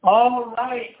All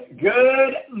right.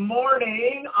 Good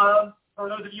morning. For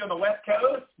those of you on the West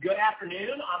Coast, good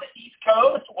afternoon on the East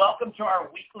Coast. Welcome to our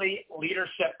weekly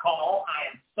leadership call.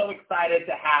 I am so excited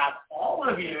to have all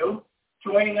of you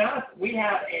joining us. We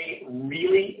have a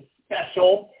really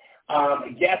special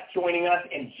guest joining us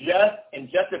in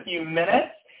just a few minutes.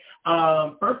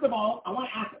 First of all, I want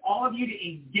to ask all of you to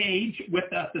engage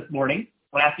with us this morning.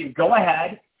 I want to ask you to go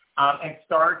ahead and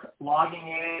start logging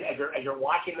in as you're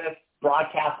watching this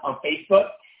broadcast on Facebook.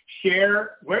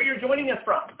 Share where you're joining us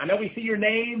from. I know we see your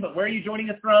name, but where are you joining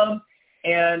us from?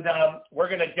 And we're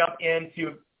going to jump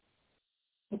into,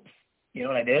 oops, you know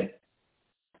what I did?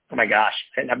 Oh my gosh,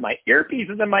 I didn't have my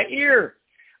earpieces in my ear.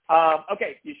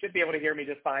 Okay, you should be able to hear me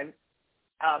just fine.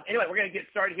 Anyway, we're going to get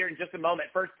started here in just a moment.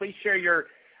 First, please share your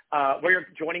where you're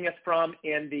joining us from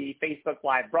in the Facebook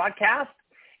Live broadcast.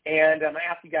 And I'm going to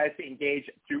ask you guys to engage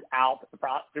throughout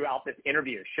this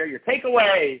interview. Share your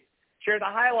takeaways, share the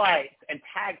highlights, and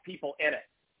tag people in it.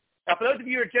 Now, for those of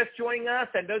you who are just joining us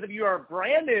and those of you who are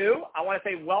brand new, I want to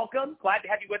say welcome. Glad to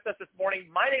have you with us this morning.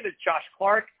 My name is Josh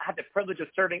Clark. I have the privilege of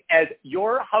serving as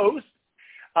your host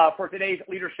for today's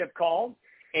leadership call.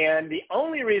 And the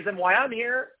only reason why I'm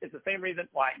here is the same reason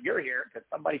why you're here, because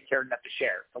somebody cared enough to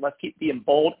share. So let's keep being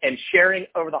bold and sharing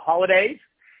over the holidays.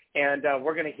 And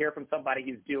we're going to hear from somebody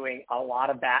who's doing a lot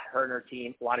of that, her and her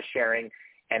team, a lot of sharing,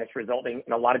 and it's resulting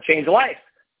in a lot of change of life.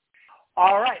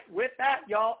 All right. With that,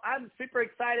 y'all, I'm super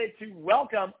excited to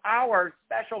welcome our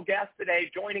special guest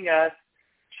today joining us.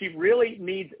 She really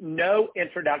needs no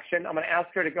introduction. I'm going to ask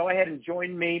her to go ahead and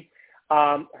join me.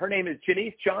 Her name is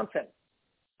Jenise Johnson.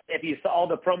 If you saw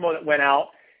the promo that went out,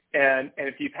 and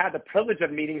if you've had the privilege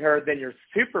of meeting her, then you're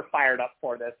super fired up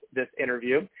for this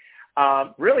interview.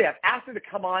 Really, I've asked her to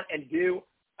come on and do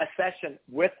a session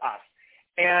with us.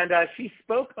 And she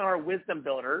spoke on our Wisdom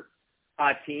Builder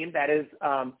team, that is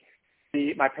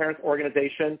my parents'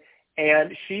 organization,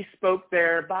 and she spoke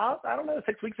there about,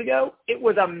 6 weeks ago. It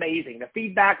was amazing. The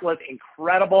feedback was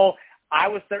incredible. I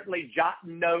was certainly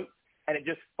jotting notes, and it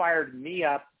just fired me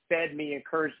up, fed me,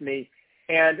 encouraged me.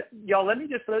 And, y'all,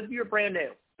 for those of you who are brand new,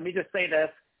 let me just say this,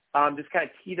 just kind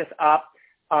of tee this up.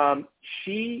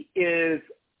 She is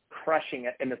crushing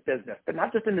it in this business, but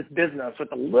not just in this business, with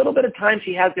the little bit of time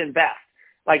she has to invest.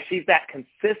 Like, she's that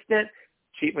consistent.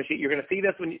 You're going to see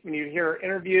this when you hear her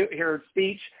interview, hear her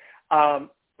speech.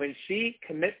 When she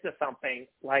commits to something,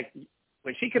 like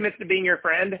when she commits to being your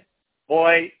friend,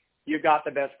 boy, you got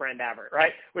the best friend ever,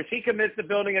 right? When she commits to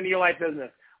building a new life business,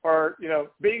 or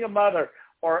being a mother,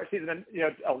 or she's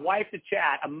a wife to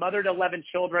Chad, a mother to 11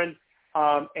 children,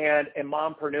 and a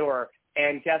mompreneur.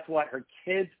 And guess what? Her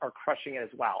kids are crushing it as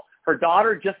well. Her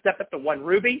daughter just stepped up to 1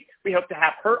 Ruby. We hope to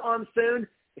have her on soon.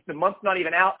 If the month's not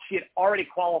even out, she had already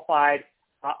qualified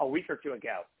a week or two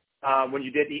ago when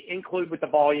you did the include with the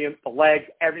volume, the legs,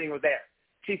 everything was there.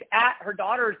 She's at her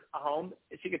daughter's home.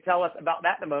 She could tell us about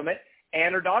that in a moment.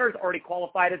 And her daughter's already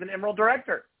qualified as an Emerald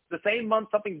Director. The same month,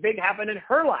 something big happened in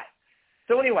her life.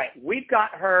 So anyway, we've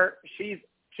got her. She's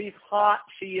hot.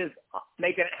 She is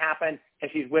making it happen, and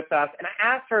she's with us. And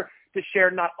I asked her to share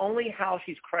not only how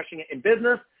she's crushing it in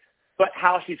business, but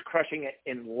how she's crushing it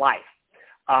in life,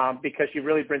 because she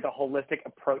really brings a holistic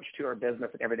approach to her business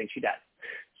and everything she does.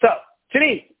 So,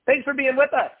 Jenise, thanks for being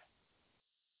with us.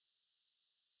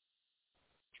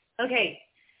 Okay.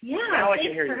 Yeah,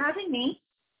 thanks for having me.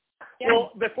 Yeah.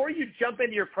 Well, before you jump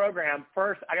into your program,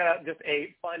 first, I got just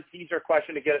a fun teaser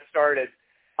question to get us started.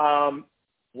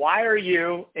 Why are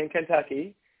you in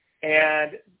Kentucky?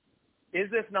 And is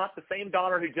this not the same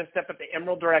daughter who just stepped up to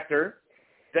Emerald Director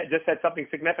that just had something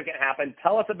significant happen?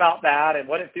 Tell us about that and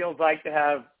what it feels like to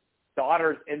have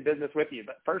daughters in business with you.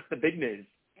 But first, the big news.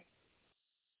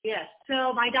 Yes.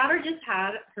 So my daughter just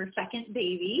had her second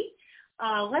baby,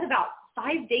 about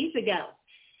 5 days ago?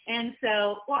 And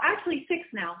so, actually 6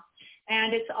 now.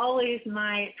 And it's always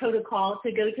my protocol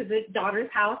to go to the daughter's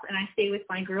house, and I stay with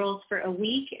my girls for a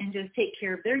week and just take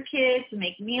care of their kids,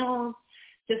 make meals,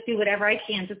 just do whatever I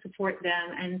can to support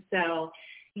them. And so,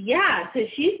 so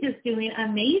she's just doing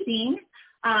amazing.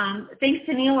 Thanks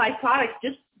to Neil Life Products.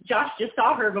 Josh just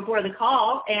saw her before the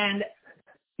call, and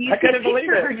you couldn't believe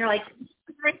it. Her and you're like,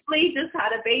 seriously, just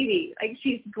had a baby. Like,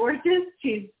 she's gorgeous.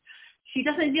 She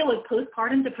doesn't deal with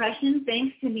postpartum depression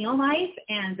thanks to Neil Life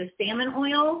and the salmon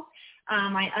oil.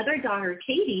 My other daughter,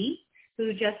 Katie,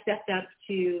 who just stepped up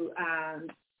to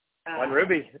 1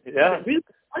 Ruby. Yeah.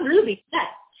 1 Ruby, yes.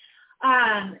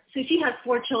 So she has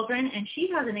 4 children, and she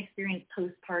hasn't experienced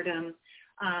postpartum.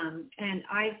 And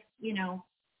I've,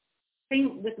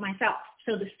 same with myself.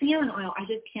 So the salmon oil, I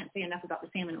just can't say enough about the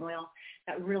salmon oil.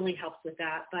 That really helps with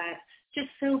that. But just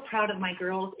so proud of my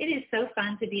girls. It is so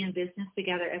fun to be in business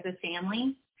together as a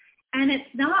family. And it's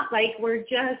not like we're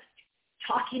just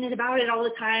talking about it all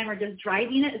the time or just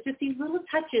driving it. It's just these little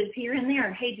touches here and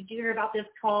there. Hey, did you hear about this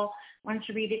call? Why don't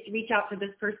you reach out to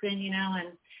this person, you know?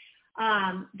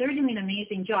 And they're doing an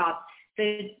amazing job.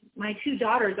 My two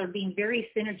daughters are being very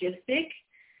synergistic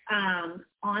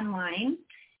online,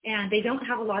 and they don't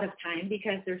have a lot of time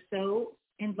because they're so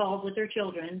involved with their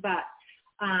children. But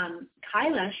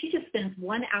Kyla, she just spends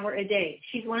 1 hour a day.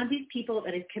 She's one of these people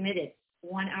that is committed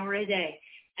 1 hour a day.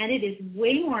 And it is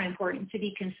way more important to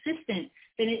be consistent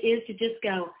than it is to just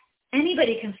go,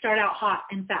 anybody can start out hot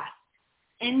and fast.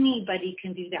 Anybody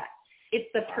can do that. It's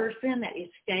the person that is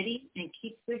steady and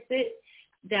keeps with it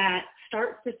that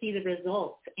starts to see the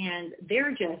results. And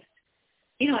they're just,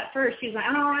 you know, at first she's like,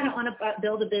 oh, I don't want to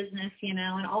build a business, you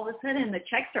know, and all of a sudden the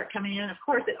checks start coming in. Of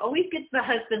course, it always gets the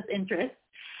husband's interest.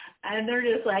 And they're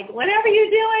just like, whatever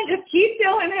you're doing, just keep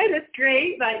doing it. It's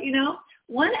great. But, you know,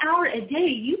 1 hour a day,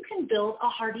 you can build a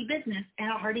hearty business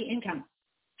and a hearty income.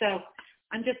 So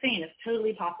I'm just saying it's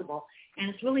totally possible. And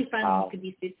it's really fun to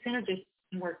be synergistic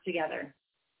and work together.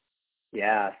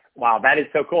 Yes. Wow, that is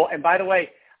so cool. And by the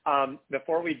way,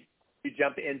 before we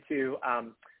jump into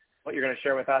what you're going to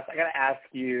share with us, I got to ask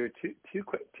you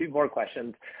two more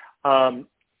questions.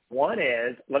 One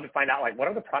is, let me find out, like, what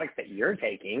are the products that you're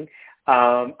taking?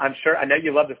 I know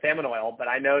you love the salmon oil, but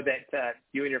I know that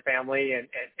you and your family and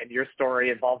your story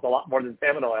involves a lot more than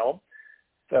salmon oil.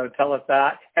 So tell us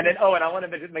that. And then, and I want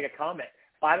to just make a comment.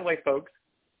 By the way, folks,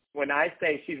 when I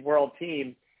say she's world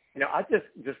team, you know, I'm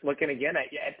just looking again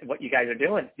at what you guys are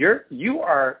doing. You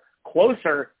are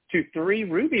closer to 3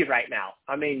 Ruby right now.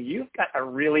 I mean, you've got a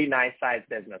really nice sized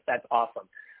business. That's awesome.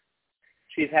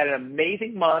 She's had an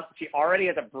amazing month. She already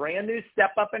has a brand new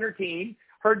step up in her team.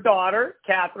 Her daughter,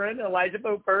 Kathryn, Elijah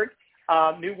Beaufort,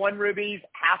 new 1 Rubies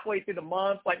halfway through the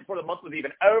month, like before the month was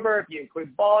even over. If you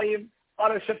include volume,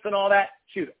 auto ships and all that,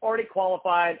 she was already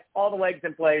qualified, all the legs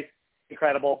in place.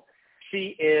 Incredible.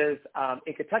 She is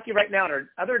in Kentucky right now, and her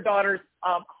other daughter's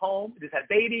home, just had a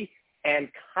baby, and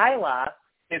Kyla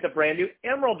is a brand new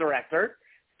Emerald director.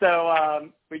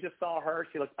 So we just saw her.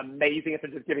 She looks amazing after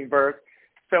just giving birth.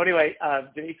 So anyway,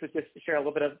 Jenise was just sharing a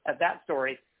little bit of that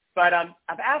story. But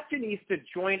I've asked Jenise to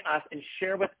join us and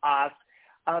share with us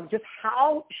just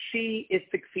how she is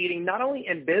succeeding not only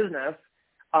in business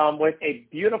with a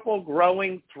beautiful,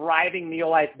 growing, thriving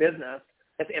Neolife business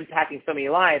that's impacting so many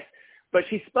lives, but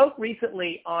she spoke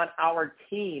recently on our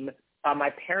team,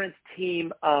 my parents'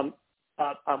 team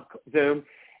Zoom,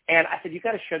 and I said, you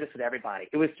got to share this with everybody.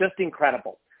 It was just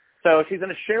incredible. So she's going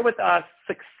to share with us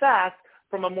success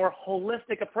from a more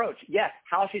holistic approach. Yes,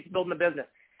 how she's building the business,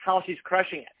 how she's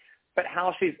crushing it, but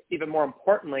how she's, even more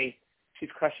importantly, she's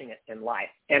crushing it in life.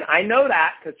 And I know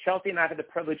that because Chelsea and I have had the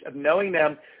privilege of knowing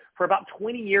them for about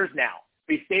 20 years now.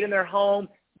 We stayed in their home.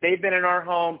 They've been in our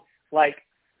home. Like,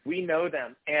 we know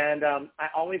them. And I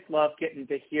always love getting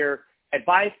to hear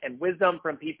advice and wisdom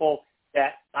from people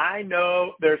that I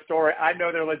know their story. I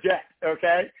know they're legit,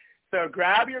 okay? So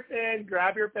grab your pen,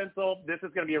 grab your pencil. This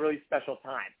is going to be a really special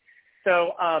time.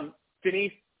 So,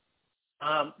 Jenise,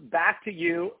 back to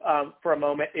you for a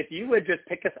moment. If you would just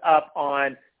pick us up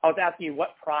on, I was asking you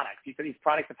what products. You said these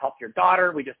products have helped your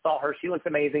daughter. We just saw her. She looks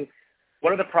amazing.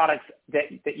 What are the products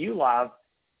that you love?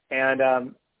 And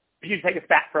if you take us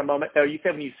back for a moment, though, you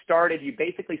said when you started, you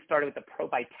basically started with the Pro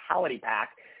Vitality Pack.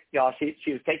 Y'all, she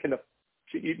was taking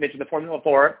you mentioned the Formula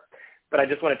 4, but I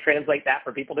just want to translate that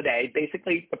for people today.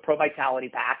 Basically, the Pro Vitality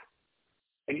Pack.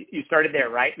 And you started there,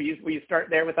 right? Will you start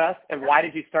there with us? And why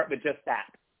did you start with just that?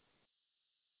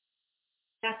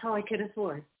 That's all I could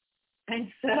afford. And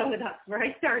so that's where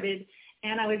I started.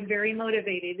 And I was very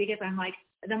motivated because I'm like,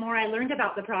 the more I learned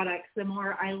about the products, the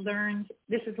more I learned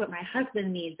this is what my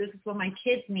husband needs. This is what my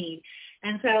kids need.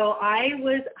 And so I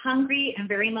was hungry and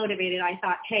very motivated. I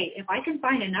thought, hey, if I can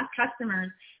find enough customers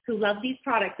who love these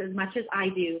products as much as I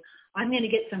do, I'm going to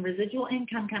get some residual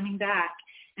income coming back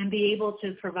and be able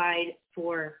to provide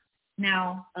for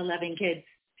now 11 kids,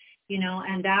 you know,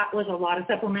 and that was a lot of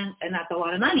supplements and that's a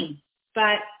lot of money.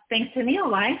 But thanks to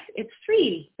Neolife, it's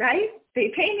free, right?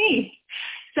 They pay me.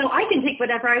 So I can take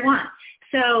whatever I want.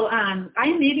 So I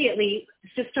immediately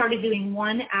just started doing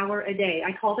 1 hour a day.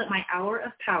 I called it my hour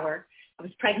of power. I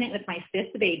was pregnant with my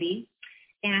 5th baby,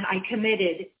 and I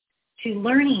committed to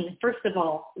learning, first of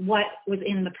all, what was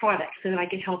in the product so that I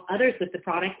could help others with the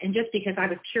product. And just because I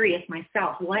was curious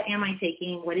myself, what am I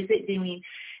taking? What is it doing?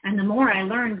 And the more I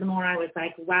learned, the more I was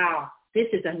like, wow, this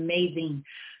is amazing.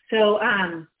 So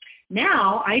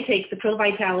now I take the Pro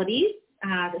Vitality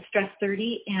the Stress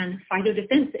 30 and Phyto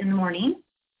Defense in the morning,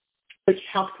 which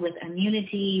helps with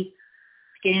immunity,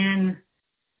 skin,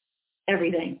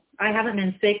 everything. I haven't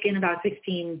been sick in about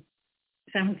 16,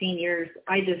 17 years.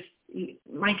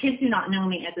 My kids do not know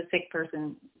me as a sick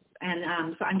person.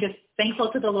 And so I'm just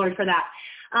thankful to the Lord for that.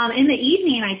 In the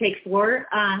evening, I take 4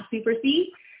 Super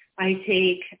C. I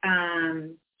take,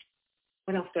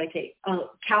 what else do I take?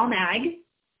 Oh, Cal Mag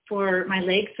for my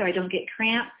legs so I don't get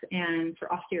cramps, and for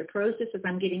osteoporosis as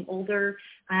I'm getting older.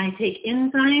 I take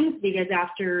enzymes because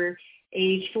after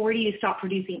age 40, you stop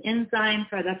producing enzymes,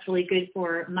 so that's really good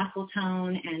for muscle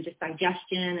tone and just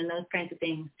digestion and those kinds of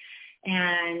things.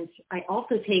 And I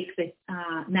also take the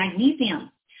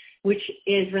magnesium, which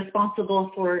is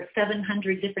responsible for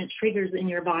 700 different triggers in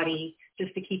your body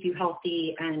just to keep you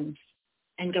healthy and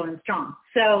going strong.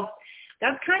 So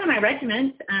that's kind of my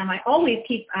regimen. I always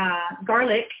keep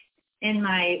garlic in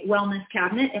my wellness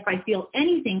cabinet. If I feel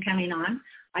anything coming on,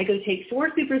 I go take 4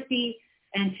 Super C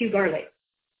and 2 garlic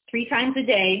 3 times a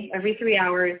day, every 3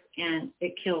 hours, and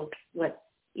it kills what's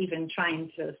even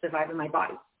trying to survive in my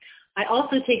body. I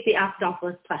also take the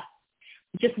Acidophilus Plus,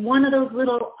 just one of those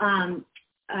little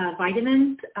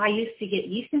vitamins. I used to get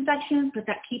yeast infections, but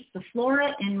that keeps the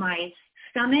flora in my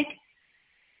stomach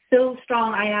so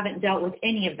strong. I haven't dealt with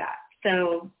any of that.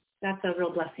 So that's a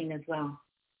real blessing as well.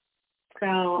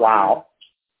 So wow.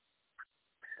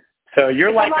 So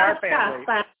you're like our family.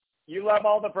 Stuff, you love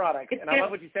all the products. And I love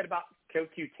what you said about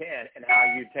CoQ10 and how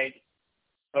you take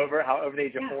over the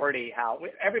age of 40, how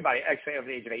everybody actually over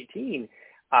the age of 18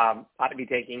 ought to be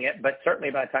taking it. But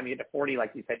certainly by the time you get to 40,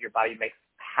 like you said, your body makes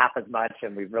half as much,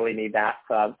 and we really need that.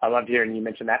 So I loved hearing you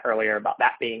mention that earlier about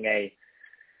that being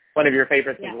one of your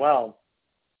favorites as well.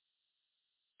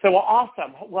 So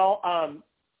awesome. Well,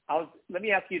 let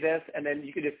me ask you this, and then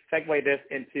you could just segue this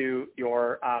into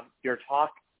your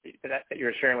talk that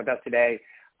you're sharing with us today.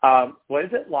 What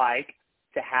is it like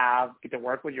to get to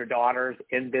work with your daughters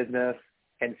in business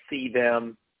and see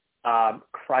them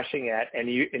crushing it? And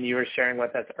you were sharing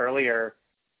with us earlier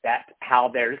that how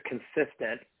they're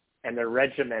consistent and they're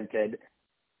regimented,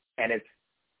 and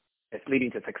it's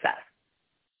leading to success.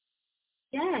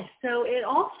 Yes. So it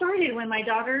all started when my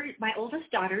oldest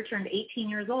daughter turned 18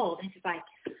 years old, and she's like,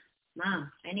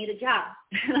 "Mom, I need a job."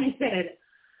 And I said,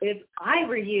 "If I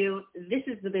were you, this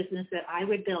is the business that I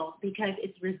would build because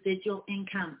it's residual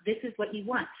income. This is what you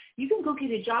want. You can go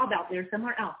get a job out there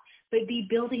somewhere else, but be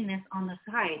building this on the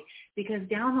side, because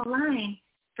down the line,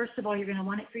 first of all, you're going to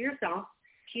want it for yourself."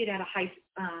 She had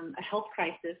a health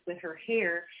crisis with her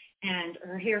hair, and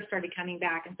her hair started coming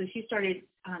back. And so she started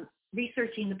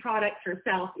researching the products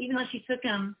herself, even though she took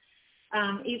them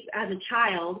as a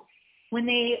child. When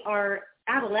they are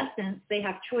adolescents, they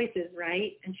have choices,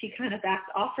 right? And she kind of backed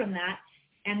off from that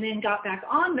and then got back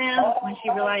on them when she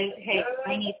realized, hey,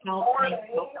 I need help, I need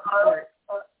help support.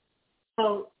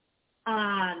 So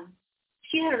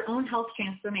she had her own health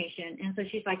transformation. And so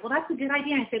she's like, well, that's a good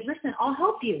idea. I said, listen, I'll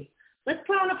help you. Let's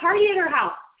put on a party at her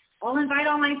house. I'll invite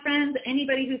all my friends.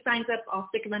 Anybody who signs up, I'll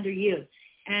stick them under you.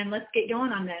 And let's get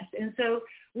going on this. And so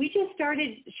we just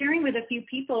started sharing with a few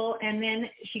people, and then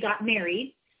she got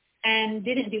married and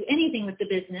didn't do anything with the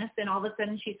business. And all of a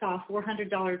sudden she saw a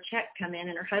 $400 check come in,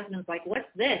 and her husband's like, what's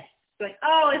this? It's like,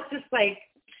 oh, it's just like,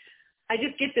 I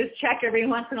just get this check every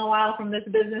once in a while from this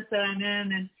business that I'm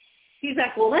in. And he's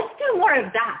like, well, let's do more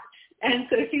of that. And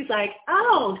so she's like,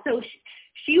 oh, so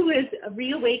she was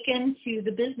reawakened to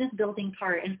the business building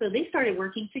part. And so they started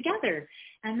working together.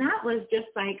 And that was just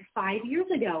like 5 years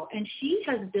ago. And she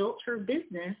has built her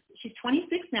business. She's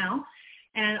 26 now.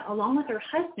 And along with her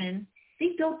husband,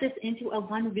 they built this into a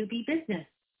one ruby business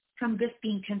from this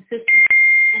being consistent.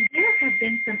 And there have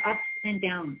been some ups and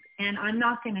downs. And I'm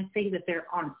not going to say that there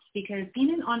aren't, because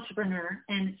being an entrepreneur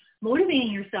and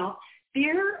motivating yourself,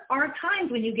 there are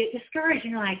times when you get discouraged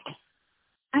and you're like,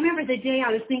 I remember the day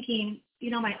I was thinking,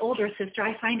 my older sister,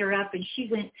 I signed her up and she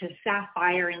went to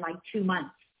Sapphire in like 2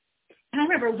 months. And I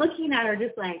remember looking at her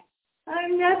just like,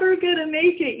 I'm never going to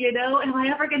make it, Am I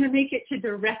ever going to make it to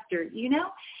director,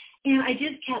 And I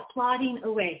just kept plodding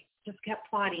away,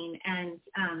 and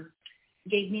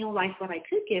gave Neil Life what I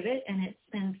could give it. And it's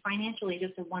been financially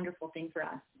just a wonderful thing for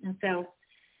us. And so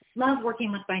love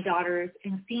working with my daughters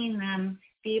and seeing them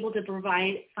be able to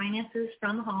provide finances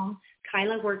from home.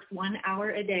 Kyla works 1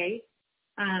 hour a day.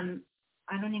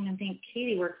 I don't even think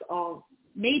Katie works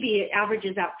maybe it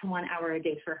averages out to 1 hour a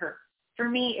day for her. For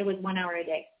me, it was 1 hour a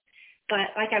day.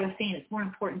 But like I was saying, it's more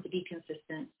important to be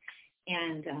consistent.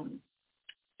 And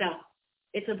so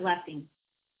it's a blessing.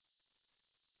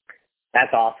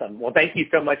 That's awesome. Well, thank you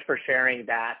so much for sharing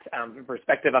that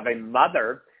perspective of a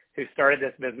mother who started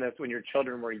this business when your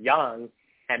children were young,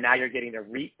 and now you're getting to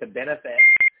reap the benefits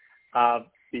of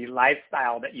the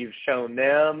lifestyle that you've shown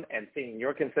them and seeing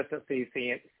your consistency,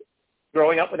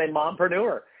 growing up with a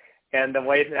mompreneur and the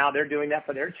way now they're doing that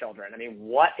for their children. I mean,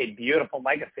 what a beautiful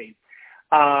legacy.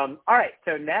 All right,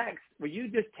 so next, will you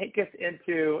just take us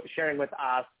into sharing with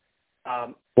us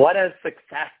what does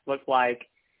success look like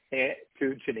to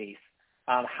Jenise?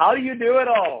 How do you do it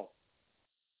all?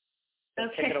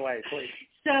 Okay. Take it away, please.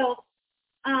 So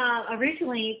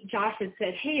originally, Josh had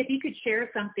said, hey, if you could share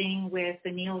something with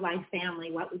the Neo Life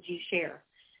family, what would you share?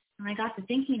 And I got to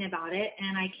thinking about it,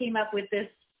 and I came up with this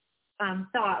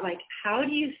thought, like, how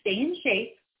do you stay in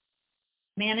shape,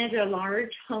 manage a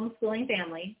large homeschooling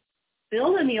family,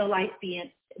 build a Neo Life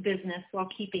business while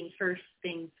keeping first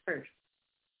things first?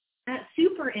 That's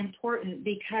super important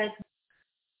because,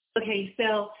 okay,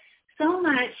 so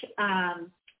much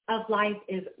of life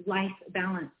is life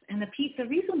balance. And the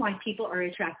reason why people are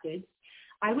attracted,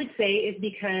 I would say, is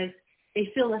because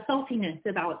they feel a saltiness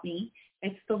about me.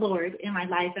 It's the Lord in my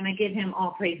life, and I give him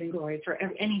all praise and glory for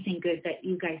anything good that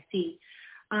you guys see.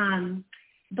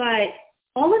 But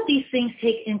all of these things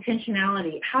take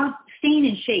intentionality. Staying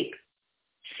in shape,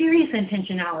 serious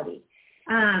intentionality.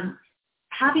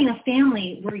 Having a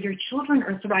family where your children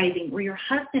are thriving, where your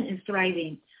husband is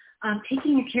thriving,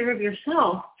 taking care of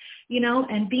yourself,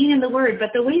 and being in the Word.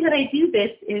 But the way that I do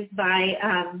this is by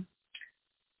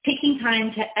taking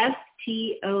time to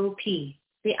STOP.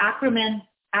 The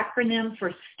acronym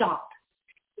for STOP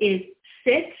is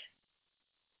sit,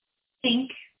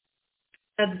 think,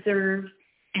 observe,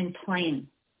 and plan.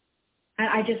 And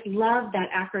I just love that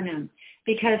acronym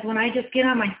because when I just get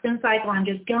on my spin cycle, I'm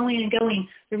just going and going.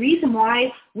 The reason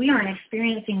why we aren't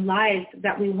experiencing lives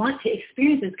that we want to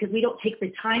experience is because we don't take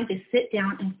the time to sit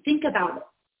down and think about it.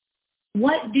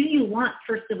 What do you want,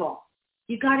 first of all?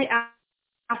 You got to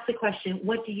ask the question,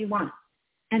 what do you want?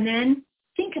 And then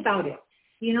think about it.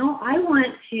 I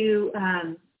want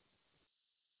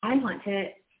to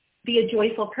be a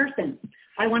joyful person.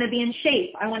 I want to be in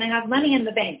shape. I want to have money in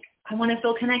the bank. I want to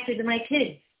feel connected to my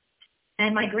kids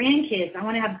and my grandkids. I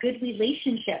want to have good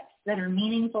relationships that are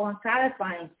meaningful and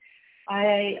satisfying.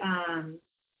 I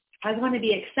want to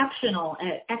be exceptional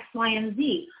at X, Y, and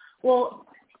Z. Well,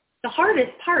 the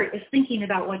hardest part is thinking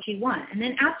about what you want. And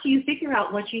then after you figure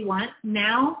out what you want,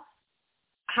 now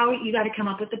you got to come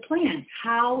up with a plan.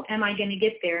 How am I going to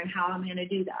get there and how am I going to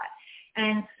do that?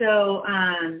 And so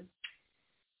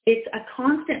it's a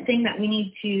constant thing that we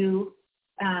need to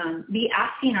be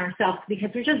asking ourselves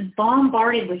because we're just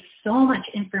bombarded with so much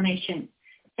information.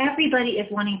 Everybody is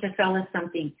wanting to sell us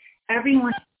something. And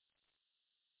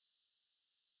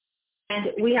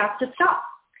we have to stop.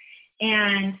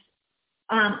 And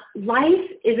life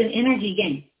is an energy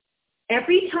game.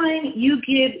 Every time you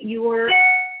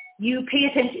pay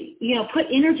attention, put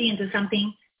energy into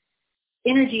something,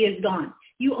 energy is gone.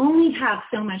 You only have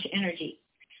so much energy.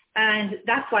 And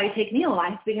that's why I take Neo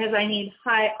Life, because I need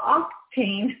high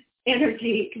octane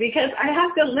energy, because I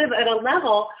have to live at a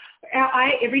level,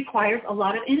 it requires a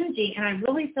lot of energy. And I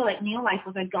really feel like Neo Life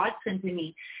was a godsend to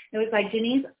me. It was like,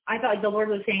 Jenise, I felt like the Lord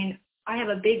was saying, I have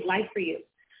a big life for you.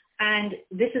 And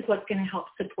this is what's going to help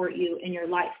support you in your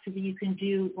life so that you can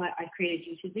do what I created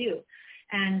you to do.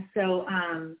 And so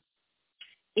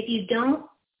if you don't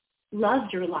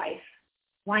love your life,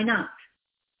 why not?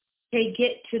 Okay,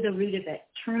 get to the root of it.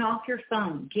 Turn off your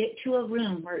phone. Get to a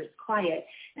room where it's quiet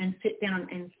and sit down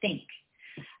and think.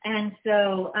 And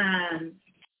so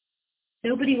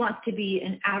nobody wants to be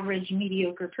an average,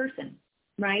 mediocre person,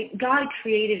 right? God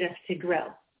created us to grow.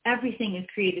 Everything is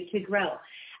created to grow.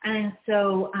 And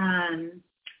so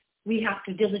we have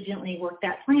to diligently work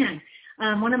that plan.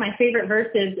 One of my favorite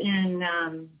verses in,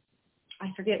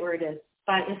 I forget where it is,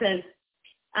 but it says,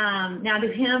 now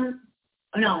unto him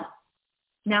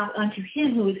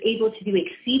who is able to do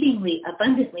exceedingly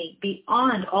abundantly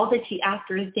beyond all that ye ask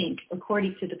or think,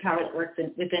 according to the power that works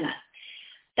within us.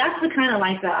 That's the kind of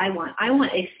life that I want. I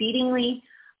want exceedingly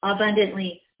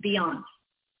abundantly beyond.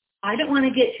 I don't want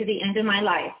to get to the end of my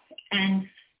life and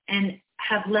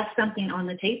have left something on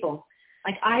the table.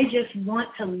 Like, I just want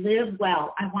to live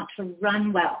well. I want to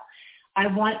run well. I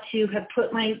want to have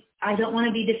I don't want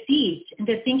to be deceived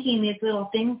into thinking these little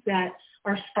things that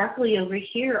are sparkly over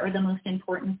here are the most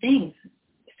important things.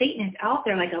 Satan is out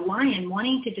there like a lion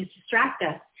wanting to distract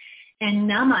us and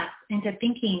numb us into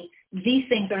thinking these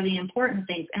things are the important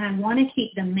things. And I want to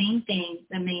keep the main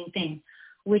thing,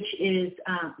 which is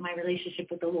my relationship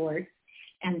with the Lord,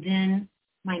 and then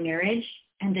my marriage,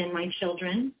 and then my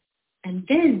children, and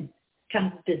then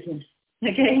comes business.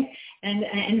 okay,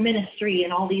 and ministry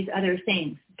and all these other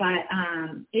things. But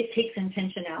it takes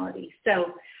intentionality.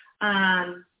 So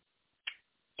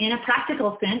in a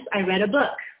practical sense, I read a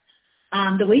book.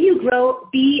 The Way You Grow,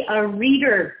 be a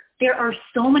reader. There are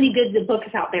so many good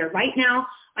books out there. Right now,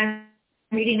 I'm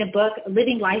reading a book,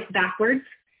 Living Life Backwards.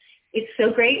 It's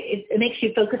so great. It makes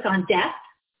you focus on death.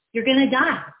 You're going to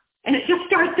die. And it just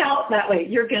starts out that way.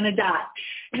 You're going to die.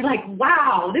 You're like,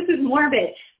 wow, this is morbid.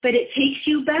 But it takes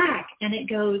you back, and it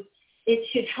goes, it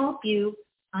should help you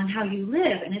on how you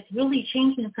live. And it's really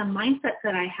changing some mindsets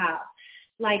that I have,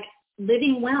 like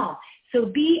living well. So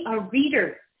be a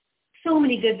reader. So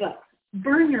many good books.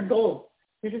 Burn Your Goals.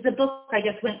 This is a book I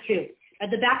just went through. At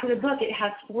the back of the book, it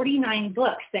has 49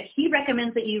 books that he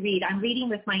recommends that you read. I'm reading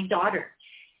with my daughter.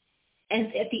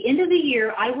 And at the end of the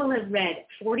year, I will have read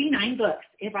 49 books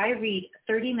if I read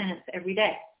 30 minutes every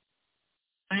day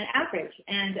on average.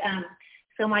 And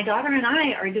so my daughter and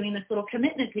I are doing this little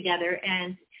commitment together,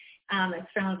 and it's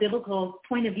from a biblical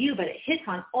point of view, but it hits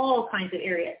on all kinds of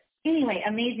areas. Anyway,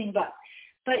 amazing book.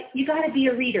 But you got to be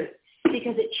a reader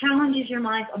because it challenges your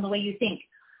mind on the way you think.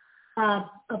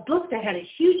 A book that had a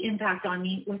huge impact on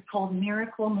me was called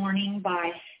Miracle Morning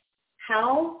by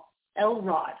Hal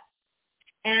Elrod.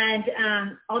 And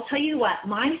I'll tell you what,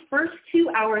 my first 2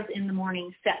 hours in the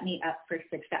morning set me up for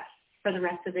success for the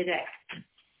rest of the day.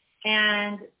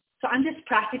 And so I'm just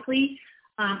practically,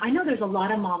 I know there's a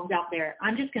lot of moms out there.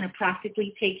 I'm just going to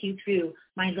practically take you through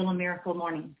my little miracle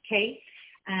morning, okay?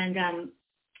 And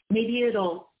maybe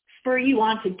it'll spur you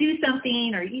on to do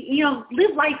something or,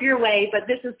 live life your way, but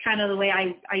this is kind of the way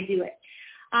I do it.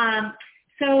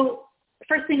 So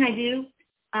first thing I do,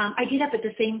 I get up at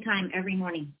the same time every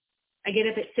morning. I get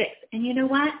up at 6. And you know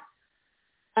what?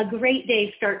 A great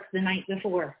day starts the night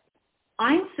before.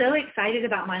 I'm so excited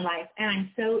about my life, and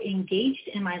I'm so engaged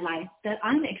in my life that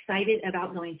I'm excited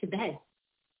about going to bed.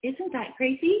 Isn't that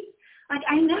crazy? Like,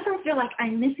 I never feel like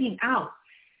I'm missing out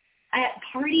at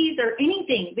parties or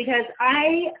anything because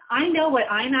I know what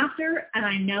I'm after, and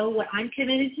I know what I'm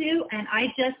committed to, and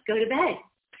I just go to bed.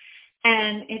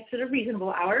 And it's at a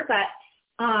reasonable hour, but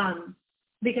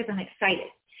because I'm excited.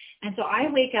 And so I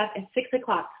wake up at 6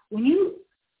 o'clock.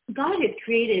 God has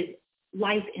created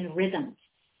life in rhythms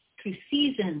through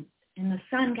seasons, and the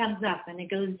sun comes up and it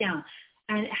goes down.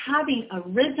 And having a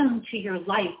rhythm to your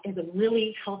life is a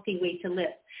really healthy way to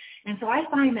live. And so I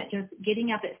find that just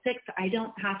getting up at 6, I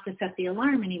don't have to set the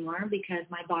alarm anymore because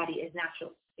my body is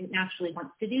natural. It naturally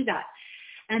wants to do that.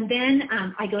 And then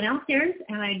I go downstairs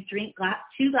and I drink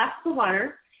 2 glasses of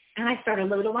water and I start a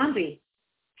load of laundry.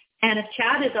 And if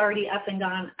Chad is already up and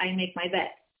gone, I make my bed.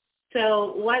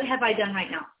 So what have I done right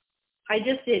now? I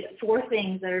just did 4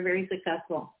 things that are very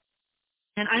successful.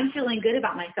 And I'm feeling good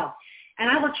about myself. And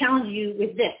I will challenge you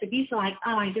with this. If you feel like,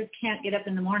 oh, I just can't get up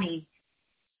in the morning,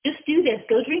 just do this.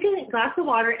 Go drink a glass of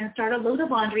water and start a load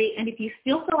of laundry. And if you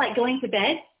still feel like going to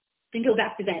bed, then go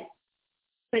back to bed.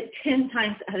 But 10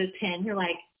 times out of 10, you're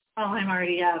like, oh, I'm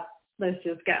already up. Let's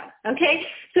just go. Okay?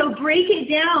 So break it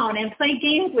down and play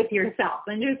games with yourself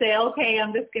and just say, okay,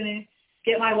 I'm just going to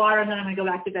get my water and then I'm going to go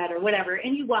back to bed or whatever.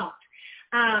 And you won't.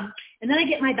 And then I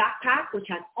get my backpack, which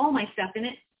has all my stuff in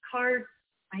it, cards.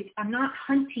 I'm not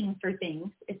hunting for things.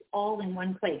 It's all in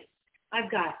one place. I've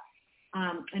got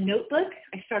a notebook.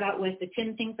 I start out with the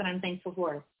 10 things that I'm thankful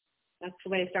for. That's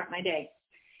the way I start my day.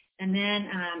 And then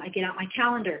I get out my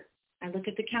calendar. I look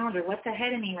at the calendar. What's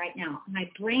ahead of me right now? And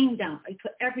I brain dump. I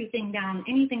put everything down,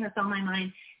 anything that's on my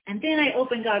mind. And then I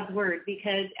open God's Word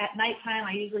because at nighttime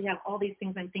I usually have all these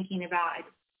things I'm thinking about. I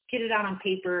get it out on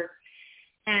paper.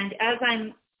 And as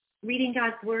I'm reading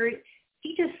God's Word,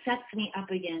 He just sets me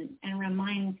up again and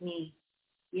reminds me,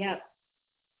 yep,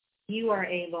 you are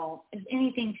able. Is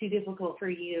anything too difficult for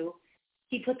you?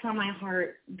 He puts on my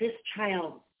heart, this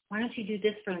child, why don't you do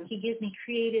this for him? He gives me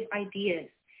creative ideas.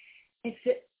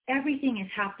 Everything is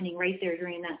happening right there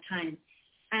during that time.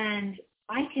 And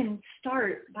I can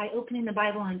start by opening the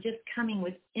Bible and just coming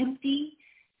with empty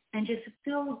and just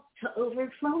filled to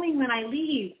overflowing when I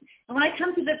leave. And when I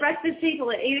come to the breakfast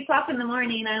table at 8 o'clock in the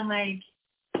morning, I'm like,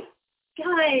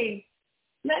 guys,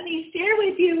 let me share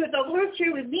with you what the Lord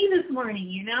shared with me this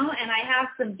morning, and I have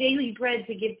some daily bread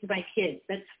to give to my kids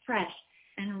that's fresh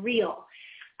and real.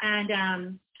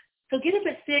 And so get up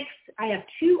at 6. I have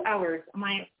 2 hours.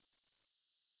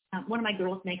 One of my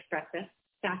girls makes breakfast.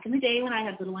 Back in the day when I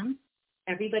had little ones,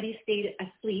 everybody stayed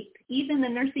asleep, even the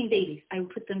nursing babies. I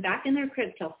would put them back in their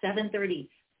crib till 7:30,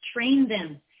 train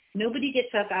them. Nobody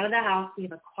gets up out of the house. We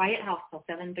have a quiet house till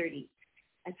 7:30.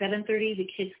 At 7:30, the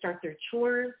kids start their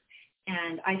chores,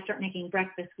 and I start making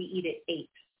breakfast. We eat at 8.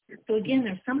 So again,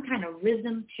 there's some kind of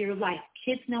rhythm to your life.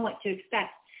 Kids know what to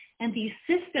expect. And these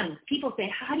systems, people say,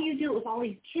 how do you do it with all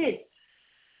these kids?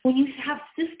 When you have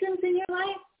systems in your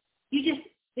life,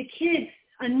 the kids,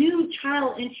 a new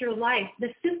child into your life,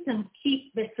 the systems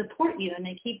they support you and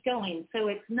they keep going. So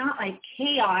it's not like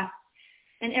chaos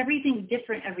and everything's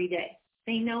different every day.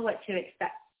 They know what to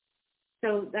expect.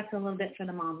 So that's a little bit for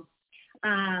the moms.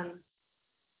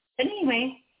 But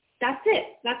anyway, that's it.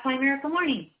 That's my miracle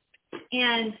morning.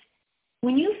 And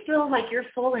when you feel like you're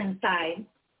full inside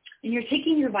and you're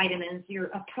taking your vitamins, you're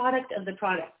a product of the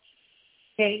product.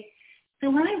 Okay? So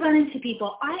when I run into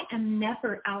people, I am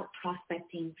never out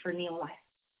prospecting for Neolife.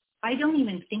 I don't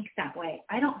even think that way.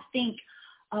 I don't think,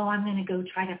 oh, I'm going to go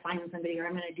try to find somebody or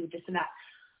I'm going to do this and that.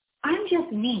 I'm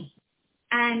just me.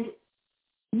 And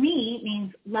me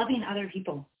means loving other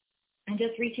people and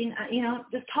just reaching,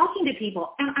 just talking to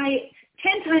people. And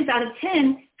 10 times out of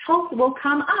 10, health will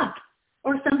come up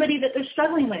or somebody that they're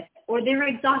struggling with or they're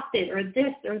exhausted or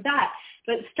this or that.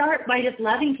 But start by just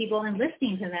loving people and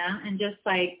listening to them and just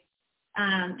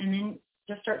and then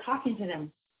just start talking to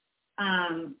them.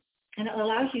 And it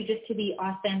allows you just to be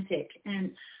authentic.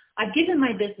 And I've given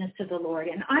my business to the Lord,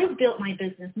 and I've built my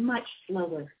business much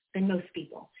slower than most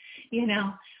people,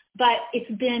 but it's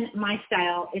been my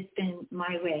style. It's been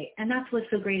my way. And that's what's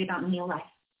so great about Neolife.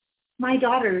 My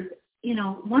daughters,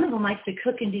 one of them likes to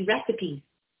cook and do recipes.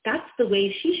 That's the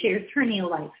way she shares her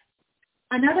Neolife.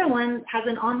 Another one has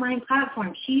an online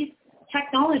platform. She's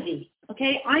technology.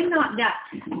 Okay, I'm not that.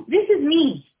 This is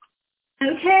me.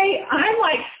 Okay, I'm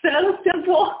so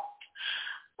simple.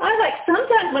 I'm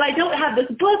sometimes when I don't have this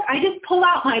book, I just pull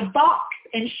out my box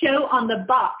and show on the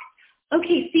box.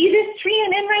 Okay, see this tree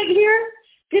and in right here?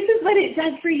 This is what it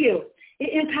does for you.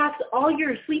 It impacts all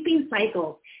your sleeping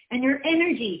cycles and your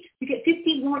energy. You get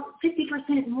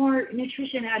 50% more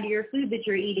nutrition out of your food that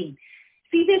you're eating.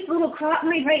 See this little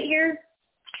carotenoid right here?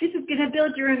 This is going to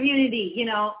build your immunity,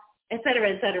 et cetera,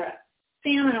 et cetera.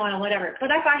 Salmon oil, whatever.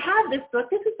 But if I have this book,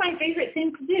 this is my favorite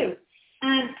thing to do.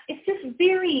 And it's just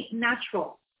very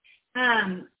natural.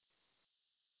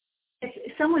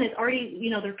 If someone is already,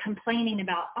 they're complaining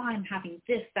about, I'm having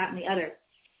this, that, and the other.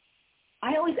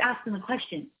 I always ask them the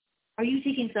question, are you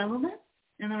taking supplements?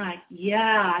 And they're like,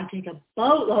 yeah, I take a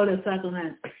boatload of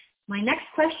supplements. My next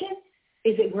question,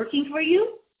 is it working for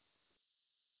you?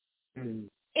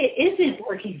 It isn't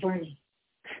working for me.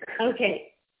 Okay.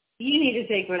 You need to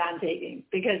take what I'm taking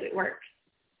because it works.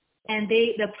 And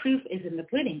the proof is in the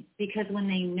pudding, because when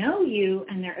they know you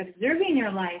and they're observing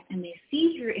your life and they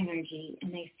see your energy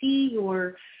and they see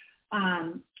your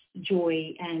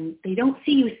joy, and they don't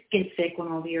see you get sick when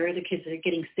all the other kids are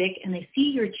getting sick, and they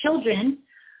see your children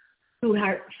who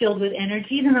are filled with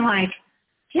energy, then they're like,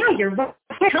 yeah, you're right.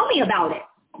 Tell me about it.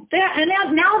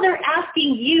 And now they're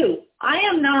asking you. I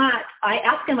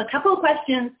asked them a couple of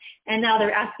questions, and now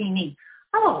they're asking me.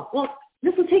 Oh, well,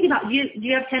 this will take about, do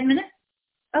you have 10 minutes?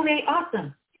 Okay,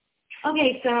 awesome.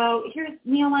 Okay, so here's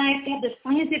Neolife. They have the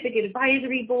scientific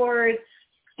advisory board,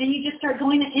 and you just start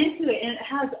going into it. And it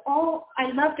has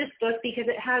I love this book because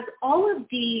it has all of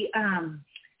the,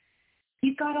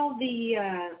 you've got all the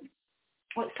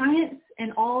science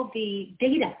and all the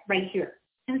data right here.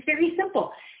 And it's very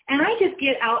simple. And I just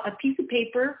get out a piece of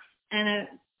paper and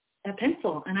a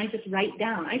pencil, and I just write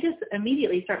down. I just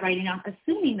immediately start writing down,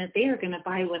 assuming that they are going to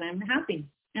buy what I'm having.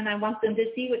 And I want them to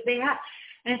see what they have.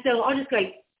 And so I'll just go,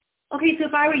 okay, so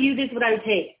if I were you, this is what I would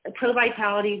take. Pro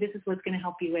Vitality, this is what's going to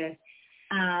help you with.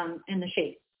 And the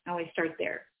shape. I always start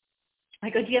there. I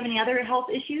go, do you have any other health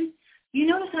issues? You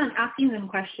notice how I'm asking them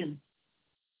questions.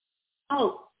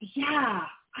 Oh, yeah,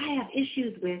 I have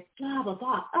issues with blah, blah,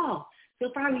 blah. Oh, so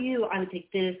if I were you, I would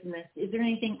take this and this. Is there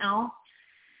anything else?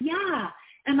 Yeah.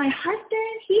 And my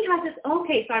husband, he has this.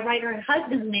 Okay, so I write her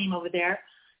husband's name over there.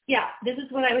 Yeah, this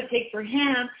is what I would take for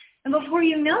him. And before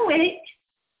you know it,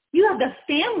 you have the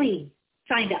family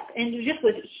signed up, and you're just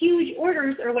with huge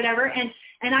orders or whatever. And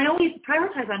I always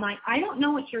prioritize. I'm like, I don't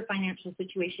know what your financial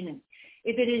situation is.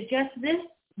 If it is just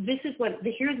this is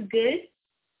here's good,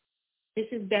 this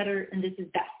is better, and this is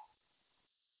best.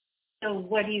 So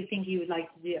what do you think you would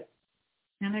like to do?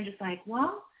 And they're just like,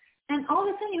 well, and all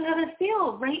of a sudden you have a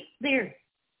sale right there.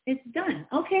 It's done.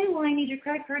 Okay, well, I need your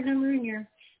credit card number and your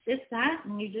this, that,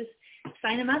 and you just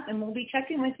sign them up, and we'll be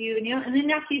checking with you. And then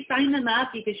after you sign them up,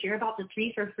 you can share about the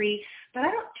tree for free. But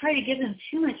I don't try to give them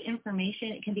too much information.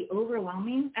 It can be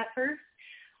overwhelming at first.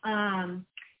 And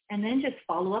then just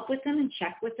follow up with them and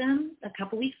check with them. A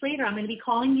couple weeks later, I'm going to be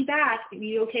calling you back. Are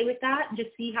you okay with that? And just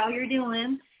see how you're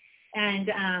doing.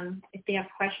 And if they have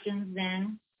questions,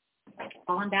 then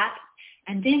call them back.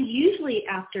 And then usually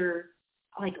after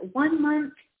like 1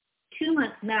 month, 2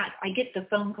 months max, I get the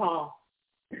phone call.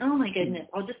 Oh my goodness.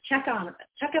 I'll just check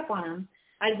up on them.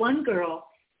 I had one girl,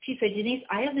 she said, Jenise,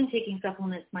 I have been taking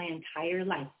supplements my entire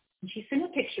life. And she sent a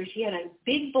picture. She had a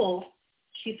big bowl.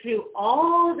 She threw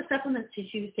all the supplements that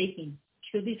she was taking.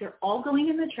 She goes, these are all going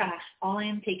in the trash. All I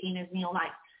am taking is Neo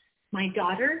Life. My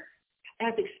daughter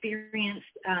has experienced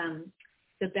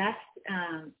the best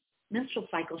menstrual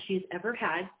cycle she's ever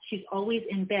had. She's always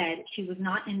in bed. She was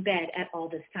not in bed at all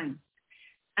this time.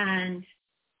 And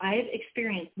I've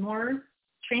experienced more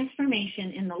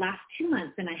transformation in the last 2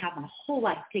 months than I have my whole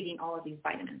life taking all of these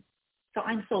vitamins. So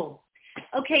I'm sold.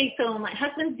 Okay, so my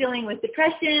husband's dealing with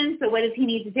depression, so what does he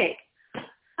need to take?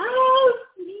 Oh,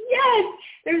 yes.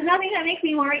 There's nothing that makes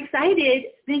me more excited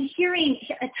than hearing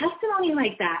a testimony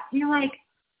like that. You're like,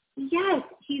 yes,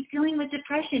 he's dealing with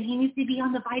depression. He needs to be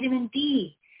on the vitamin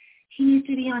D. He needs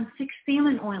to be on 6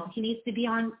 salmon oil. He needs to be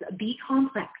on B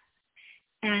complex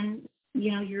and,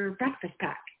 your breakfast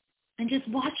pack. And just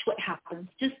watch what happens.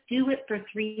 Just do it for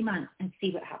 3 months and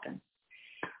see what happens.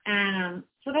 And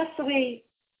so that's the way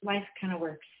life kind of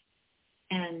works.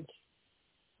 And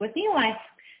with Neo Life,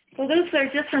 so those are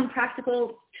just some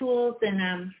practical tools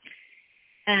and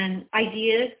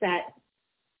ideas that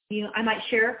I might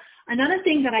share. Another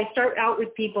thing that I start out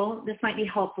with people, this might be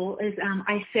helpful, is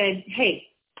I said, hey,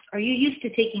 are you used to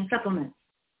taking supplements?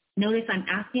 Notice I'm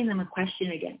asking them a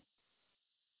question again.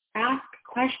 Ask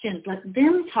questions. Let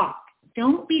them talk.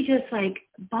 Don't be just like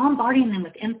bombarding them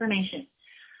with information.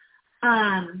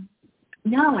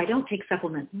 No, I don't take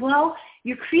supplements. Well,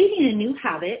 you're creating a new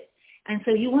habit, and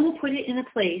so you want to put it in a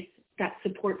place that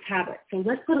supports habit. So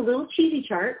let's put a little cheesy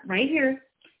chart right here.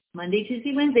 Monday,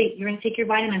 Tuesday, Wednesday, you're going to take your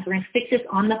vitamins. We're going to stick this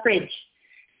on the fridge,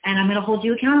 and I'm going to hold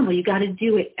you accountable. You got to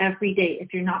do it every day.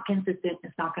 If you're not consistent,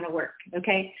 it's not going to work,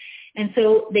 okay? And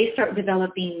so they start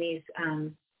developing these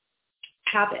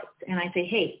habits, and I say,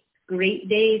 hey, great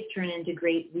days turn into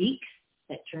great weeks,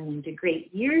 that turn into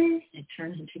great years, that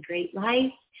turn into great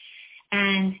life.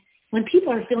 And when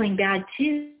people are feeling bad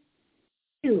too,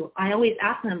 I always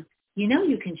ask them,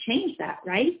 you can change that,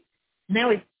 right? And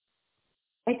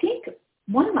I think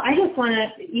I just want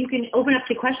to, you can open up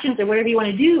to questions or whatever you want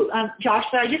to do, Josh,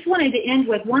 but I just wanted to end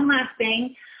with one last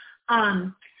thing.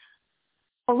 A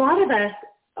lot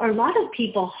of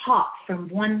people hop from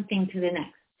one thing to the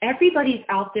next. Everybody's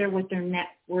out there with their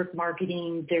network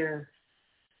marketing, their,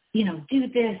 do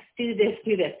this.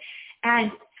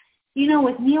 And,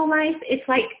 with Neo Life, it's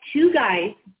like 2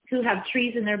 guys who have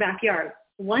trees in their backyard.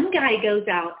 One guy goes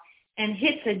out and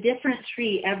hits a different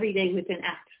tree every day with an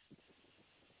axe.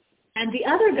 And the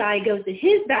other guy goes to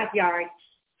his backyard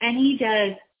and he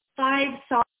does 5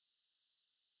 saws.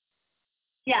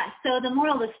 Yeah, so the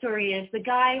moral of the story is the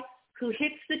guy who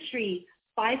hits the tree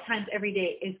 5 times every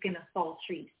day is going to fall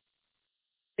trees.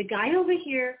 The guy over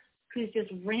here who's just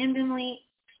randomly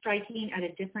striking at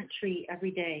a different tree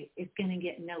every day is going to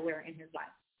get nowhere in his life.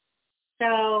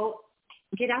 So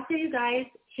get out there, you guys.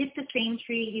 Hit the same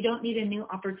tree. You don't need a new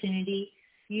opportunity.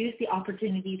 Use the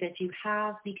opportunity that you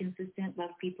have. Be consistent,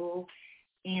 love people,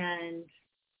 and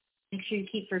make sure you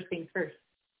keep first things first.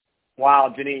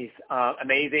 Wow, Jenise,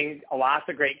 amazing. Lots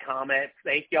of great comments.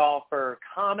 Thank y'all for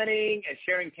commenting and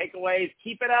sharing takeaways.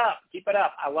 Keep it up. Keep it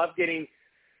up. I love getting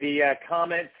the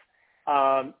comments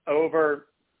over.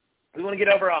 We want to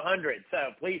get over 100, so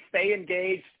please stay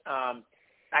engaged. In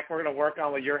fact, we're going to work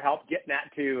on, with your help, getting that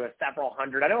to several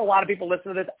hundred. I know a lot of people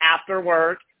listen to this after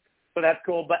work, so that's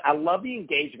cool, but I love the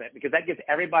engagement because that gets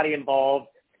everybody involved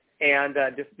and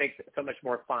just makes it so much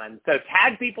more fun. So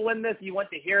tag people in this. You want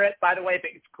to hear it. By the way, if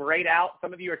it's grayed out,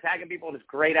 some of you are tagging people and it's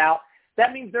grayed out.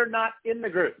 That means they're not in the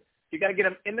group. You got to get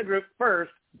them in the group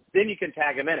first, then you can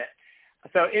tag them in it.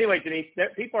 So anyway,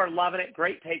 Jenise, people are loving it.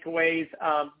 Great takeaways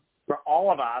for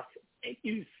all of us. Thank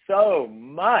you so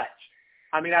much.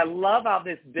 I mean, I love how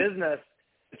this business,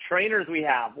 the trainers we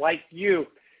have, like you,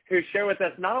 who share with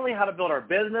us not only how to build our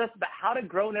business, but how to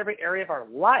grow in every area of our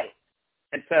life.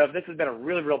 And so this has been a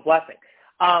really, real blessing.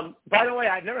 By the way,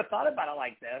 I've never thought about it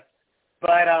like this,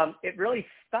 but it really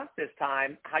stuck this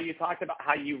time, how you talked about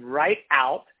how you write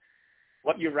out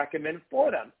what you recommend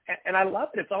for them. And I love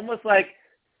it. It's almost like,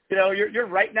 you're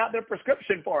writing out their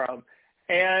prescription for them.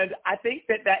 And I think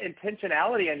that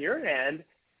intentionality on your end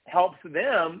helps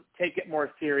them take it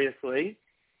more seriously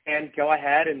and go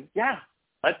ahead and,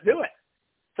 let's do it.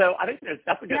 So I think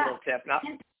that's a good little tip.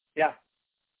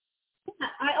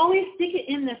 I always stick it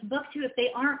in this book, too. If they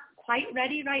aren't quite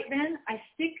ready right then, I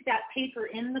stick that paper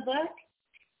in the book,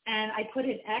 and I put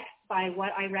an X by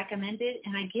what I recommended,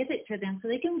 and I give it to them so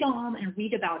they can go home and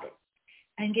read about it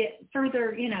and get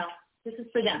further, this is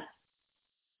for them.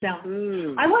 So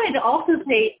I wanted to also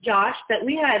say, Josh, that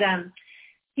we had,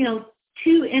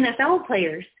 2 NFL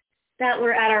players that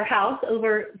were at our house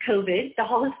over COVID, the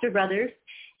Hollister brothers,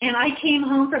 and I came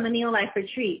home from a Neo-Life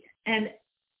retreat, and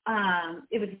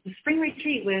it was a spring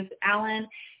retreat with Alan,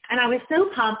 and I was so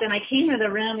pumped, and I came to the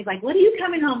room. He's like, what are you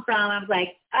coming home from? I was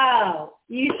like, oh,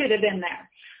 you should have been there.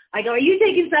 I go, are you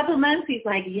taking supplements? He's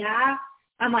like, yeah.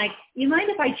 I'm like, you mind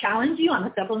if I challenge you on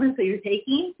the supplements that you're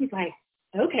taking? He's like,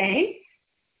 okay.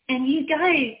 And you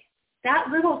guys, that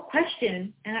little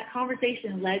question and that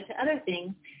conversation led to other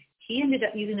things. He ended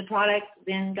up using the product,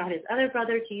 then got his other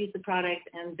brother to use the product,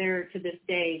 and they're to this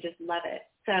day just love it.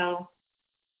 So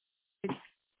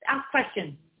ask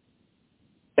questions.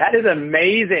 That is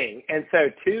amazing. And so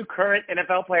 2 current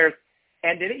NFL players,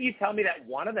 and didn't you tell me that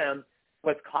one of them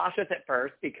was cautious at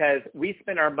first because we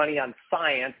spend our money on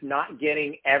science, not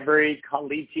getting every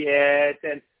collegiate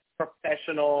and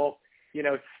professional,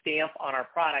 stamp on our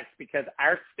products, because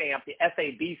our stamp, the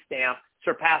SAB stamp,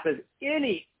 surpasses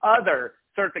any other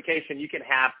certification you can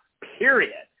have,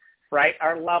 period, right?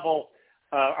 Our level,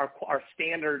 our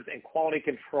standards and quality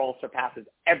control surpasses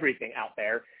everything out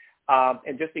there.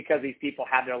 And just because these people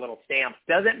have their little stamps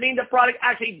doesn't mean the product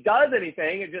actually does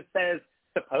anything. It just says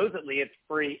supposedly it's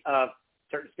free of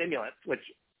certain stimulants, which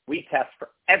we test for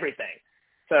everything.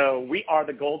 So we are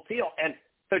the gold seal. And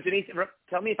so, Jenise,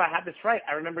 tell me if I have this right.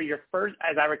 I remember your first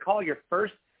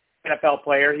NFL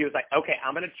player, he was like, okay,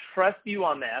 I'm going to trust you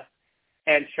on this.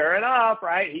 And sure enough,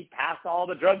 right, he passed all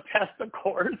the drug tests, of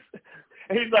course.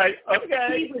 And he's like,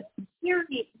 okay. He was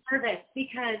very nervous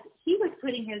because he was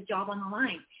putting his job on the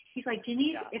line. He's like,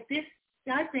 Jenise, if this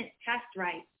doesn't test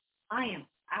right, I am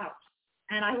out.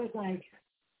 And I was like,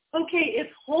 okay,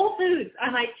 it's Whole Foods.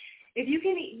 I'm like, if you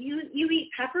can eat, you eat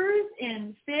peppers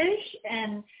and fish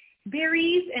and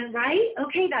berries and rice,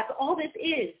 okay, that's all this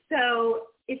is. So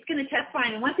it's going to test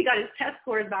fine. And once he got his test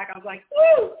scores back, I was like,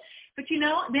 woo! But,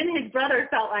 then his brother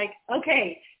felt like,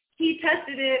 okay, he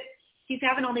tested it. He's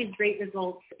having all these great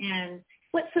results. And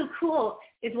what's so cool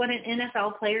is what an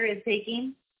NFL player is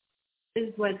taking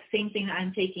is what same thing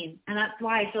I'm taking. And that's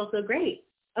why I feel so great.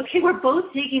 Okay, we're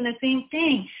both taking the same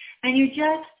thing. And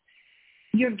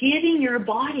you're giving your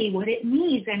body what it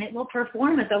needs, and it will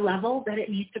perform at the level that it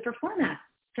needs to perform at.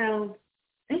 So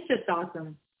it's just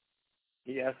awesome.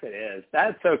 Yes, it is.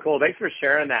 That's so cool. Thanks for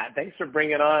sharing that. Thanks for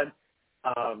bringing on,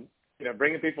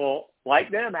 bringing people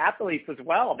like them, athletes as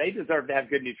well. They deserve to have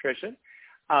good nutrition,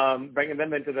 bringing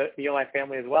them into the Neo-Life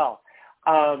family as well.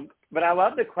 But I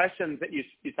love the questions that you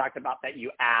talked about that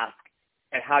you ask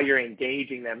and how you're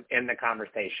engaging them in the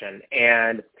conversation.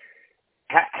 And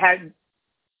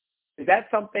is that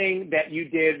something that you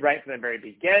did right from the very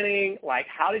beginning? Like,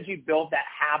 how did you build that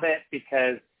habit?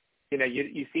 Because,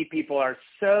 you see people are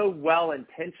so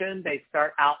well-intentioned. They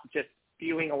start out just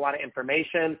spewing a lot of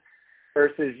information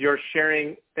versus you're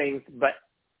sharing things, but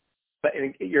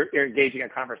you're engaging a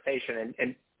conversation.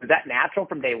 And was that natural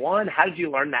from day one? How did you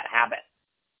learn that habit?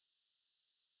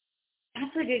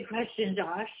 That's a good question,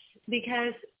 Josh,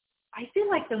 because I feel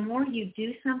like the more you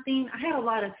do something, I had a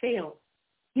lot of fails,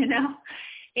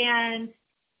 and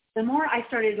the more I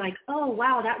started like, oh,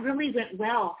 wow, that really went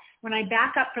well. When I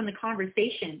back up from the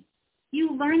conversation,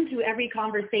 you learn through every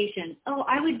conversation, oh,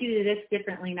 I would do this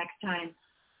differently next time.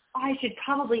 I should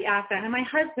probably ask that. And my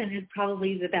husband is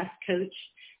probably the best coach.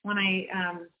 When I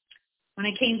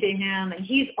came to him, and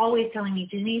he's always telling me,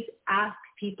 Jenise, ask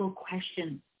people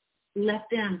questions. Let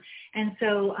them. And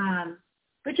so,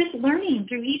 but just learning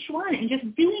through each one and just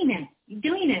doing it.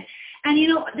 And,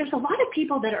 there's a lot of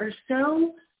people that are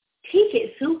take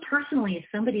it so personally if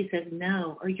somebody says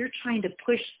no, or you're trying to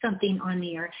push something on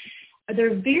me, or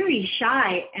they're very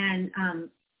shy and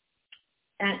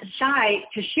shy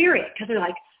to share it because they're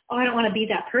like, oh, I don't want to be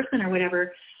that person or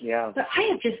whatever. Yeah. But I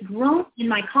have just grown in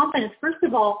my confidence. First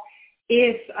of all,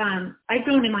 I've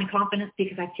grown in my confidence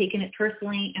because I've taken it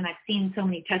personally and I've seen so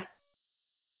many tests.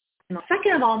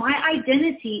 Second of all, my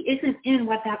identity isn't in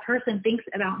what that person thinks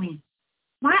about me.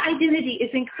 My identity is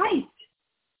in Christ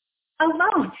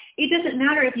alone. It doesn't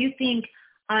matter if you think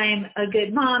I'm a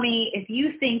good mommy, if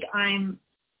you think I'm,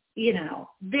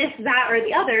 this, that, or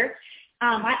the other.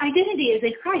 My identity is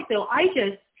in Christ. So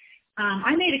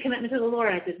I made a commitment to the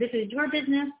Lord. I said, this is your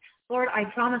business. Lord, I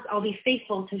promise I'll be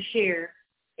faithful to share.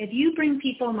 If you bring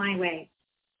people my way,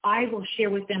 I will share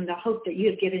with them the hope that you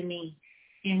have given me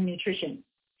in nutrition.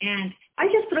 And I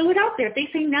just throw it out there. If they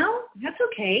say no, that's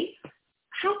okay.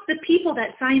 Half the people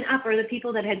that sign up are the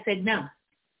people that had said no.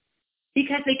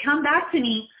 Because they come back to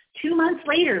me 2 months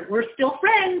later. We're still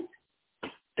friends.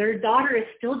 Their daughter is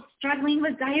still struggling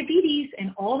with diabetes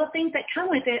and all the things that come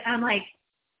with it. I'm like,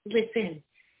 listen,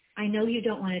 I know you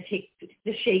don't want to take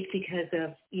the shake because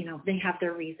of, they have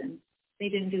their reasons. they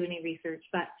didn't do any research,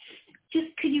 but just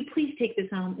could you please take this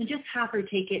home and just have her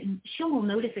take it, and she will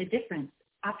notice a difference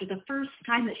after the first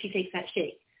time that she takes that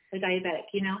shake, the diabetic,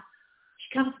 you know.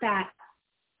 She comes back,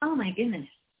 oh my goodness,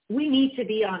 we need to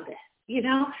be on this, you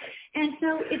know. And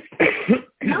so it's,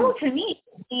 no, to me,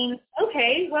 it means,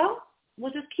 okay, well,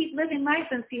 we'll just keep living life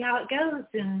and see how it goes.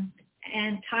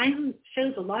 And time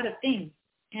shows a lot of things.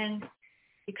 And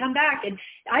you come back, and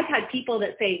I've had people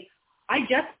that say, I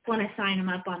just want to sign them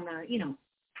up on the, you know,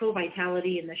 Pro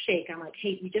Vitality and the shake. I'm like,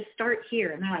 hey, you just start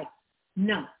here. And they're like,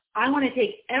 no, I want to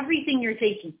take everything you're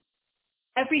taking,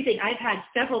 everything. I've had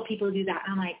several people do that.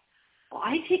 I'm like, well,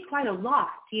 I take quite a lot,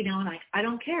 you know, and I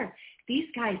don't care. These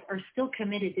guys are still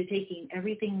committed to taking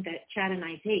everything that Chad and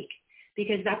I take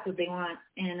because that's what they want.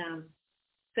 And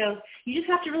so you just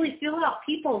have to really feel out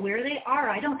people where they are.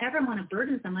 I don't ever want to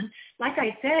burden someone. Like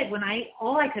I said, when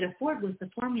all I could afford was the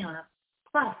Formula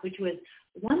Plus, which was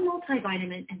 1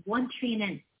 multivitamin and 1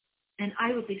 treatment, and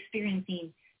I was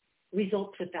experiencing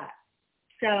results with that.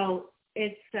 So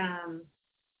it's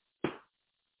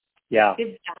yeah.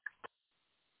 It's,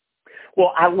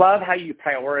 well, I love how you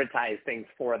prioritize things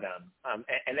for them,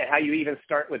 and how you even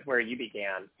start with where you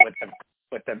began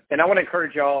with the. And I want to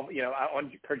encourage y'all. You know, I want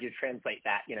to encourage you to translate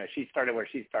that. You know, she started where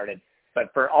she started,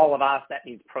 but for all of us, that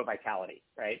means Pro Vitality,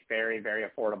 right? Very, very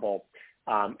affordable,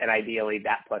 and ideally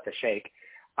that plus a shake.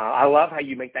 I love how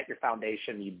you make that your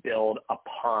foundation. You build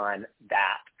upon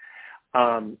that.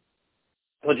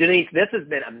 Well, Jenise, this has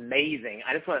been amazing.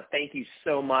 I just want to thank you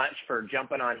so much for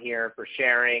jumping on here, for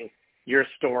sharing your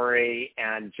story,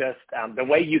 and just the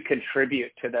way you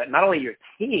contribute to not only your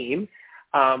team,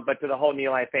 but to the whole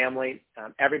Neoli family.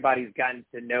 Everybody's gotten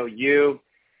to know you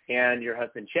and your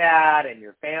husband, Chad, and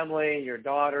your family, your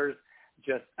daughters.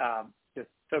 Just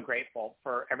so grateful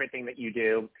for everything that you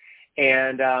do.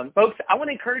 And folks, I want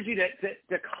to encourage you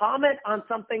to comment on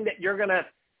something that you're gonna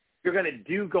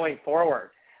do going forward.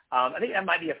 I think that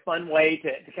might be a fun way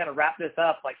to kind of wrap this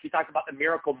up. Like she talked about the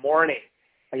miracle morning.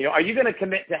 You know, are you going to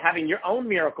commit to having your own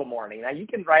miracle morning? Now you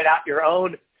can write out your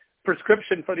own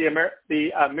prescription for the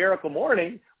miracle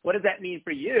morning. What does that mean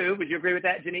for you? Would you agree with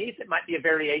that, Jenise? It might be a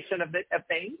variation of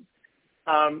things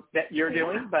that you're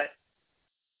doing, but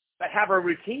have a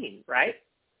routine, right?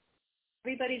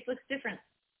 Everybody's looks different.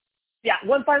 Yeah.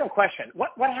 One final question.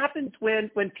 What happens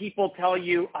when people tell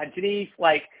you, Jenise,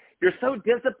 like you're so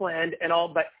disciplined and all,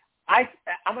 but I'm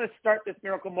going to start this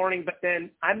miracle morning, but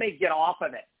then I may get off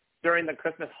of it during the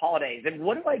Christmas holidays. And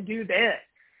what do I do then?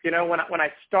 You know, when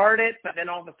I start it, but then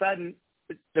all of a sudden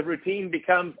the routine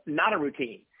becomes not a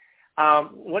routine.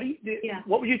 What do you do? Yeah.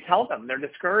 What would you tell them? They're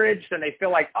discouraged and they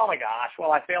feel like, oh my gosh,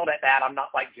 well, I failed at that. I'm not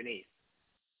like Jenise.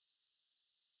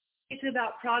 It's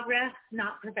about progress,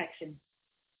 not perfection.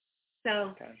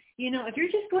 So, you know, if you're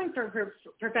just going for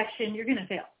perfection, you're going to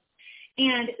fail.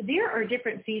 And there are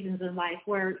different seasons in life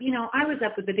where, you know, I was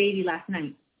up with the baby last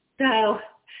night. So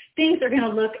things are going to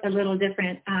look a little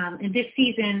different. In this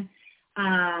season,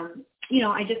 you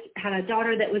know, I just had a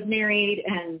daughter that was married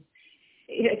and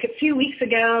a few weeks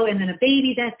ago, and then a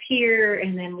baby that's here.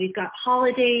 And then we've got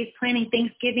holidays, planning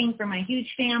Thanksgiving for my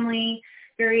huge family,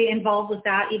 very involved with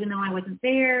that, even though I wasn't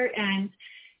there. And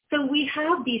so we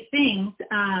have these things,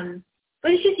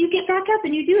 but it's just you get back up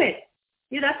and you do it.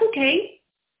 Yeah, that's okay.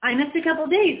 I missed a couple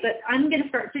of days, but I'm going to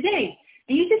start today.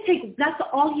 And you just that's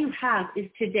all you have is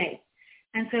today.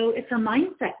 And so it's a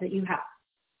mindset that you have.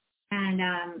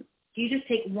 And you just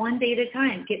take one day at a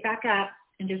time, get back up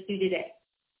and just do today.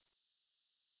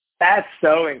 That's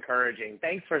so encouraging.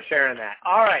 Thanks for sharing that.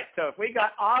 All right. So if we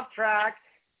got off track,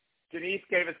 Jenise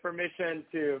gave us permission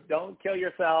to don't kill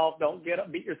yourself, don't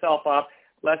beat yourself up.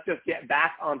 Let's just get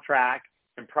back on track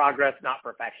and progress, not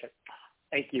perfection.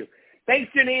 Thank you.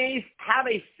 Thanks, Jenise. Have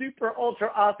a super,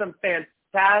 ultra awesome,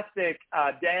 fantastic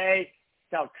day.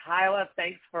 Tell Kyla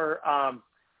thanks for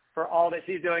all that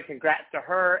she's doing. Congrats to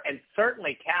her. And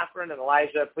certainly Kathryn and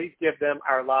Elijah, please give them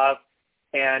our love.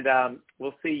 And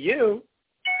we'll see you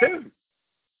soon.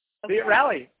 Okay. See you at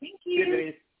Rally. Thank you. See you,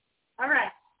 Jenise. All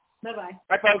right. Bye-bye. All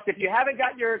right, folks, if you haven't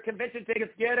got your convention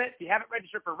tickets, get it. If you haven't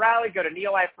registered for Rally, go to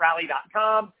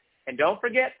neoliferally.com. And don't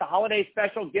forget the holiday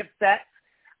special gift sets.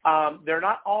 They're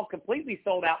not all completely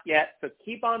sold out yet, so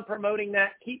keep on promoting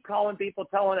that. Keep calling people,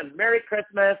 telling them Merry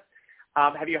Christmas.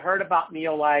 Have you heard about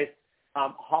Neoli's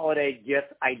holiday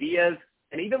gift ideas?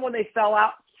 And even when they sell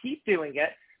out, keep doing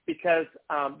it because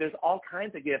there's all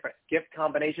kinds of different gift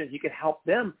combinations you can help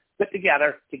them put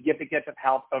together to give the gift of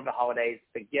health over the holidays,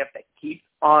 the gift that keeps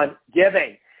on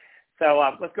giving. So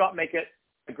let's go out and make it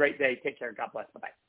a great day. Take care. God bless. Bye-bye.